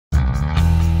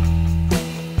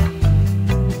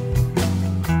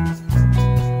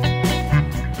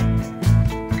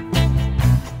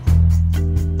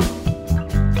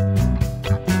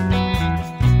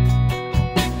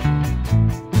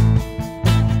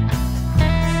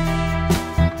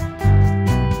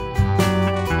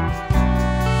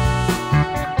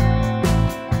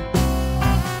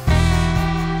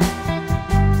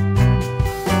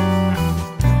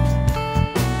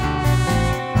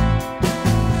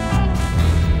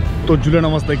तो जुले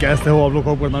नमस्ते, कैसे हो आप लोग?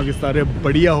 होप करता हूँ कि सारे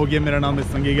बढ़िया हो गए। मेरा नाम है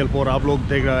संगय gyalpo और आप लोग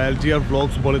देख रहे हो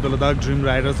LDRVlogs, बोले तो लद्दाख ड्रीम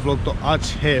राइडर्स व्लॉग। तो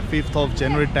आज है 5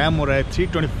 जनवरी, टाइम हो रहा है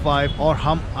 3:25 और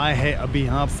हम आए हैं अभी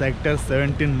यहाँ सेक्टर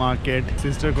 17 मार्केट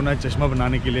सिस्टर को ना चश्मा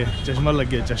बनाने के लिए। चश्मा लग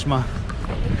गया, चश्मा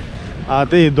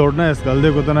आते ही दौड़ना है इस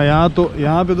गलदे को। तो ना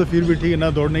यहाँ पे तो फिर भी ठीक है ना,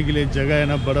 दौड़ने के लिए जगह है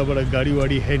ना, बड़ा बड़ा गाड़ी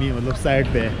वाड़ी है नहीं, मतलब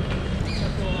साइड पे है।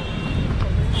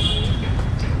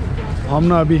 हम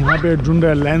ना अभी यहाँ पे ढूंढ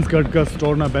रहे हैं लेंस कट का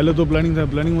स्टोर ना। पहले तो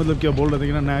प्लानिंग मतलब क्या बोल रहे थे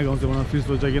कि ना नया गांव से बना, फिर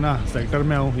सोचा कि ना सेक्टर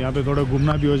में आऊँ, यहाँ पे थोड़ा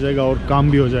घूमना भी हो जाएगा और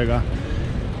काम भी हो जाएगा।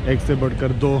 एक से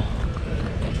बढ़कर दो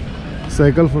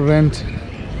साइकिल फॉर रेंट।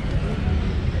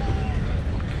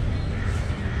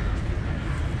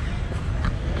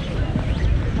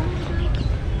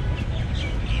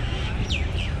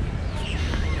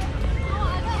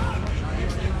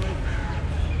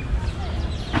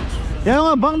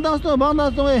 यहाँ bang das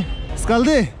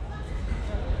Skalde.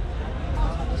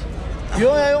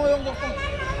 Yo.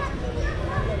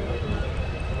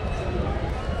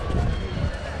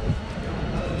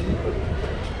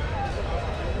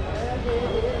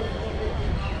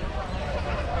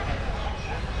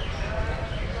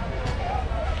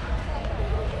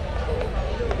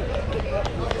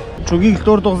 Çogi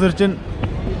tor tokzerchen.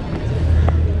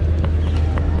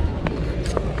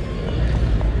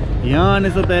 यहाँ आने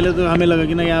से पहले तो हमें लगा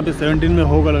कि ना यहाँ पे 17 में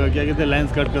होगा, लगा क्या कहते हैं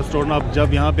लेंस कट का स्टोर ना। अब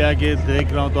जब यहाँ पे आके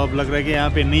देख रहा हूँ तो अब लग रहा है कि यहाँ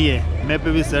पे नहीं है। मैप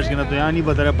पे भी सर्च किया तो यहाँ नहीं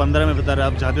बता रहा, 15 में बता रहा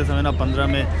है। अब जाते समय ना 15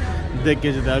 में देख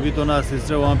के जाते। अभी तो ना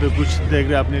सिस्टर वहाँ पे कुछ देख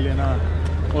रहे अपने लिए ना,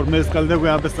 और मैं इस कलदे को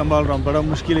यहाँ पे संभाल रहा हूँ। बड़ा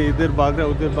मुश्किल है, इधर भाग रहा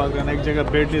है उधर भाग रहा है, एक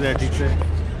जगह बैठ नहीं रहा है ठीक से।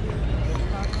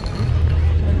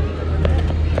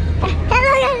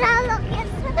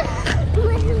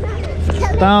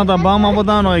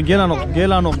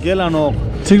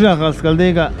 ठीक रहा कल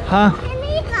देगा। हाँ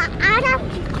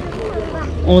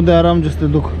ओ दे आराम जस्ते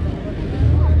दुख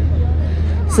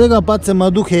सेगा पात से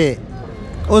मदुख है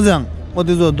ओ जंग ओ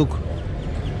दिजो दुख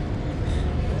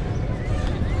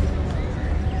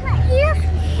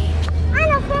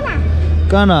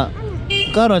काना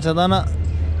कारो चदाना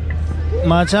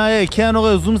माचा है क्या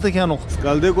नो जूम से क्या नो।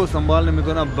 गलदे को संभालने में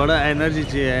तो ना बड़ा एनर्जी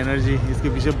चाहिए, एनर्जी इसके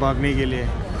पीछे भागने के लिए।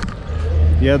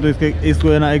 या तो इसको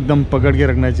है ना एकदम पकड़ के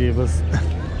रखना चाहिए बस।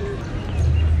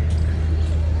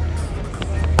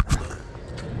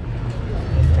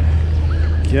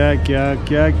 क्या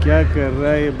कर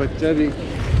रहा है ये बच्चा भी।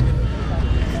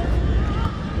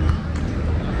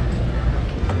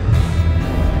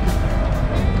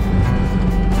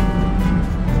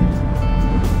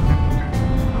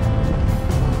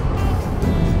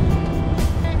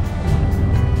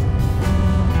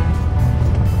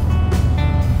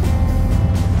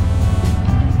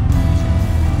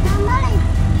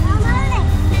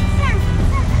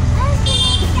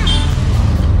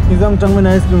 इज़ाम चंग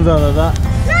में आइसक्रीम ज़्यादा था।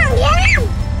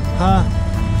 हाँ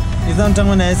इज़ाम चंग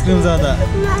में आइसक्रीम ज़्यादा।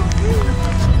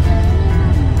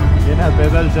 ये ना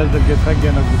पैदल चल के थक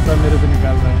गया ना, गुस्सा मेरे पे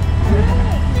निकाल रहा है।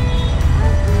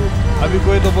 अभी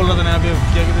कोई तो बोल रहा था ना यहाँ पे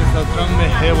क्या कहते हैं सत्रंग में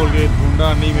है बोल के, ढूंढा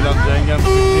नहीं मिला, जाएंगे हम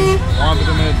वहाँ पे।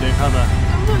 तो मैंने देखा था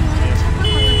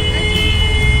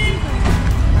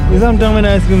इज़ाम चंग में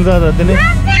आइसक्रीम ज़्यादा तेने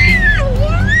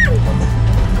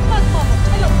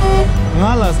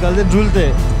हाँ लास्ट कल से झूलते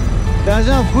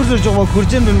ताजा खुर्च चोमा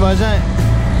खुर्चन बिन बाजाए।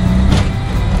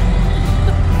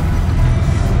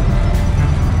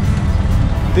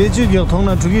 तेजू गया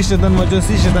थोंना ठुगी शैतान मजो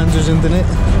सी शैतान जो जंतने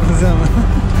जाना।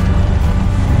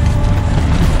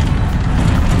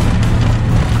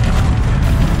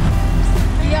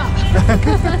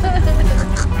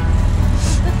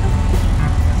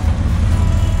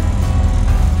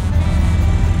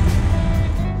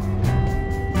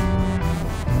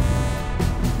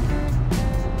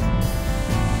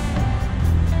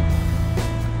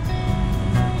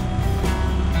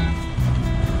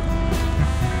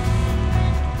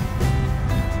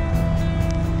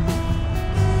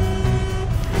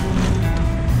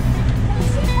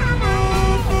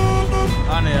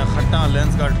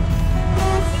 लेंस कट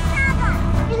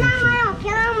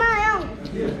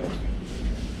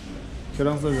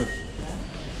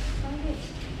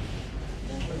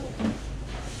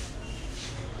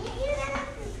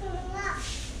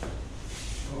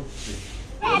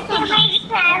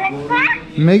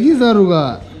मैगी जारूगा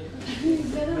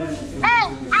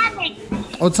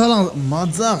ओछालां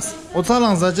मजाक्स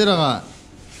ओछालां जाचेरागा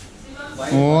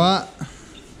वा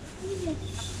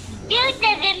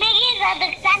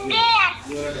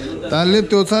ताले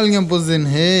तो साल क्या पोजिशन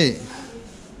है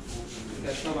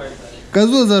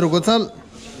कज़ू 1000 को साल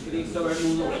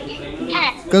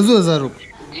कज़ू 1000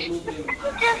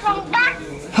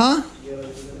 हाँ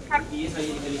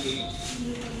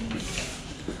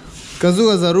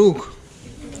Kazuga Zaruk.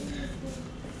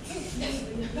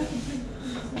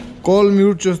 Call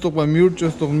mute just to mute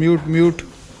just to mute.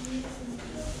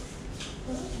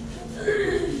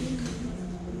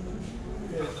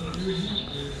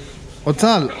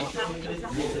 Otsal.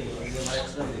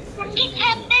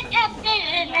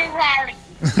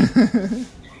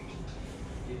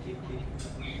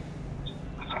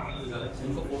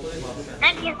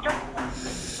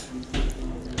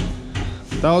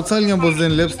 Ta Otsal yang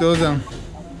bozen lips te ozan.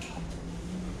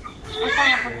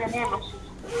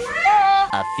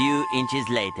 A few inches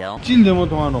later. Cinde mo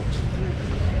tomano.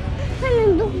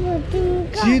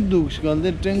 Chiduk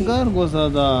shkalde tenkar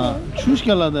gosada.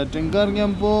 Chushkalada tenkar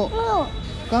gyampo.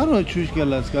 Karo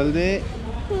chushkala shkalde.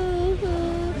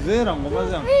 Zera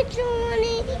ngomazam.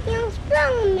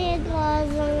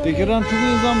 Tekiran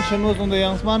chugizam shenozonda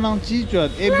yangsmanang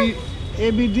chichuat.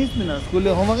 Ebi disminas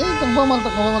kule homak tangpa malta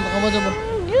kama.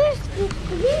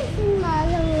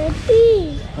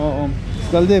 Oh,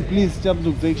 Skalde, please, chap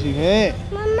duk tekshi. Hey.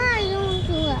 Mama yung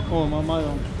juga. Oh, mama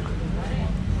yung.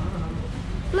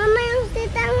 Mama yung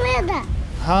sitang meda.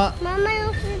 Ha. Mama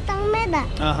yung sitang meda.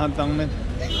 Ha, tang med.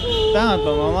 Tang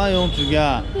to mama yung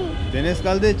chugya. Tene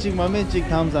Skalde chik mame chik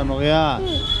tham sa no ya.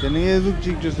 Tene yezuk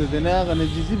chik chuse tene aga ne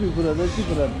jisi bi pura da chik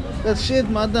pura. That shit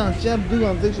madam chap duk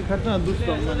am tekshi khatna duk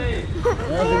to.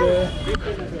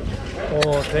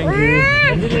 Oh, thank you.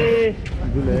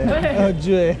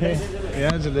 Jule.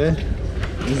 Ya Jule.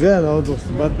 Güzel oldu.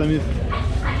 Battamiz.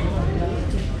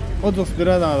 O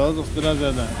biraz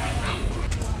ज़्यादा.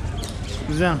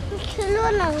 Güzel.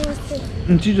 खिलौना मुझसे.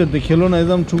 चीज़ है खिलौना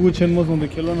एकदम चुगु छेन मत होते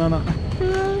खिलौना ना.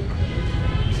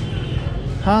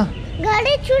 हाँ.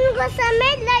 गाड़ी चुन को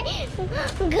समय लाई.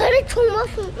 गाड़ी चुन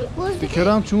मत. तो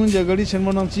खिलौना चुन जा गाड़ी छेन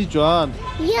मत हम चीज़ जाद.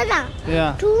 ये ना. या.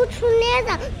 तू चुने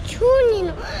ना. चुनी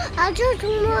नो. आज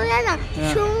चुनो या ना.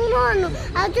 चुनो नो.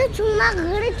 आज चुना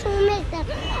गाड़ी चुने का.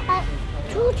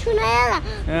 तू चुनाया ना.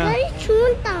 गाड़ी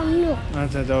चुनता हूँ.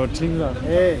 अच्छा जाओ ठीक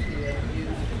है.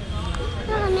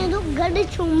 मैंने तो गाड़ी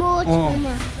चुनो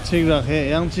चुना. ठीक है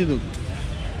yang चिदु.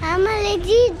 हमारे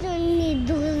जी चुनी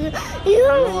दो.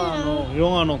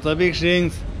 Jonga nog tabik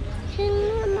shings.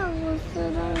 खिलौना मुझसे.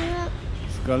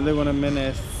 स्कल्दे को ने मैंने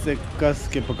ऐसे कस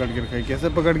के पकड़ के रखा है. कैसे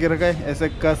पकड़ के रखा है? ऐसे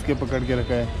कस के पकड़ के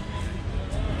रखा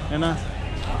है ना?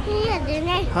 ये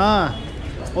देने. हाँ.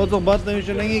 वो तो बात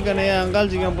नहीं करने हैं अंकल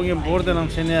जी के हम पंगे बोर्ड देना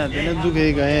चेन्नई आते हैं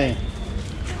दुखे गए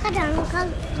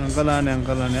अंकल आने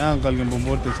अंकल के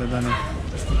बोर्ड ते सदाने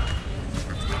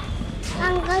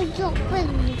अंकल चौक पे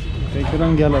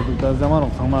तेकरंग गया तू तार जमानो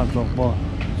खामा चौक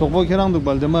केरंग दु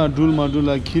बल जमा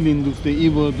डुला खिलिन दुस्ते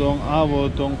इबो दोंग आवो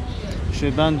दोंग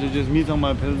शेतान जजेस मीतंग मा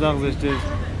फेलजाग जस्ते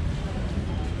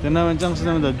तेना में चंग से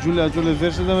में जुला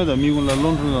जर्से में दा मिगुला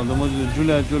लोंट्रु दा मो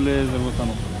जुला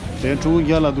जरबतानो ते टू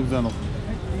गया दु जानो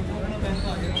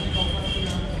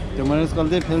ते मैंने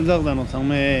स्कल्दे फेलजाग जानो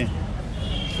संमे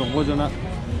सोको जना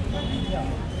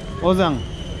ओजांग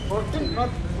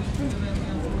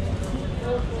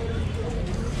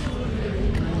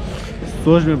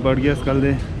सोच में पड़ गया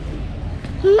स्कल्दे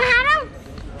मारो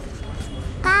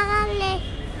पागल है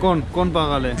कौन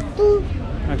पागल है तू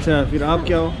अच्छा फिर आप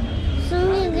क्या हो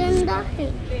सुनी गंदा है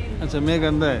अच्छा मैं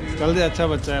गंदा है स्कल्दे अच्छा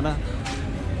बच्चा है ना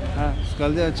हाँ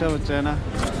स्कल्दे अच्छा बच्चा है ना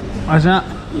अच्छा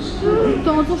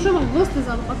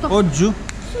ओजू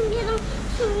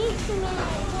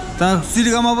ता सिरी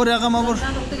का मापुर या का मापुर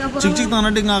चिक ताना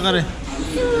टिक ना करे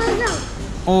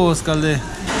ओ स्कल्दे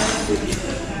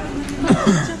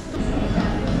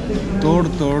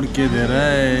तोड़ के दे रहा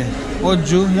है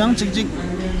ओजू यांग चिक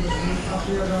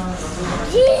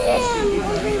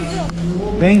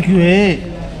थैंक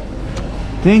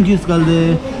यू स्कल्दे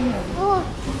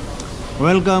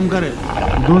वेलकम करे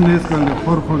दो ने स्कल्दे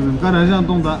फोर दिन कर आजा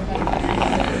तुम दा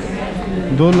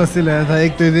दो लस्सी लाया था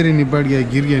एक तो इधर ही निपट गया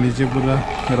गिर गया नीचे पूरा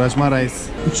राजमा राइस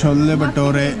छोले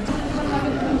भटूरे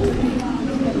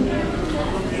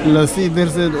लस्सी इधर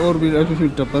से और भी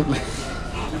टपक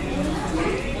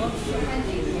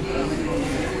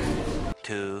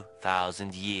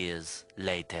 2000 years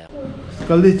later.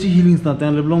 कल देखी हीलिंग्स ना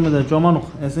तेरे ब्लॉग में था चौमानो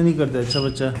ऐसे नहीं करते अच्छा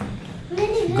बच्चा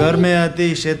घर में आते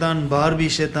ही शैतान बाहर भी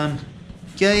शैतान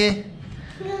क्या ये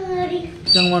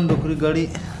चंगमान डोकरी गाड़ी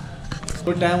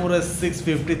तो टाइम हो रहा है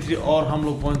 6:53 और हम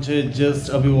लोग पहुंचे जस्ट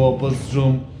अभी वापस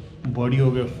रूम बॉडी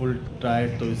हो गया फुल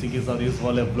टायर्ड तो इसी के साथ इस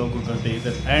वाले ब्लॉग को करते हैं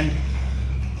इधर एंड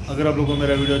अगर आप लोगों को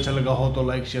मेरा वीडियो अच्छा लगा हो तो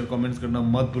लाइक शेयर कमेंट्स करना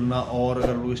मत भूलना और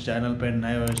अगर लोग इस चैनल पर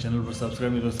नए हो चैनल पर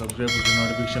सब्सक्राइब नहीं तो सब्सक्राइब करके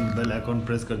नोटिफिकेशन बेल आइकॉन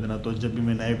प्रेस कर देना तो जब भी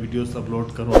मैं नए वीडियोस अपलोड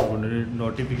करूँ आपको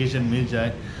नोटिफिकेशन मिल जाए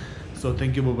so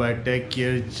thank you bye take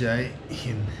care जय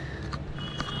हिंद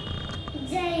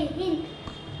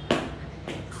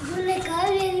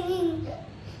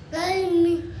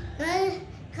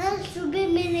कल सुबह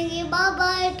मिलेंगे, बाय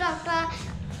बाय, टाटा।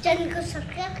 चैनल को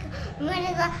सब्सक्राइब,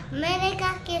 मैंने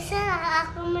कहा कैसे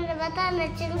आपको मैंने बताया,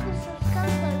 चैनल को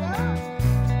सब्सक्राइब करो।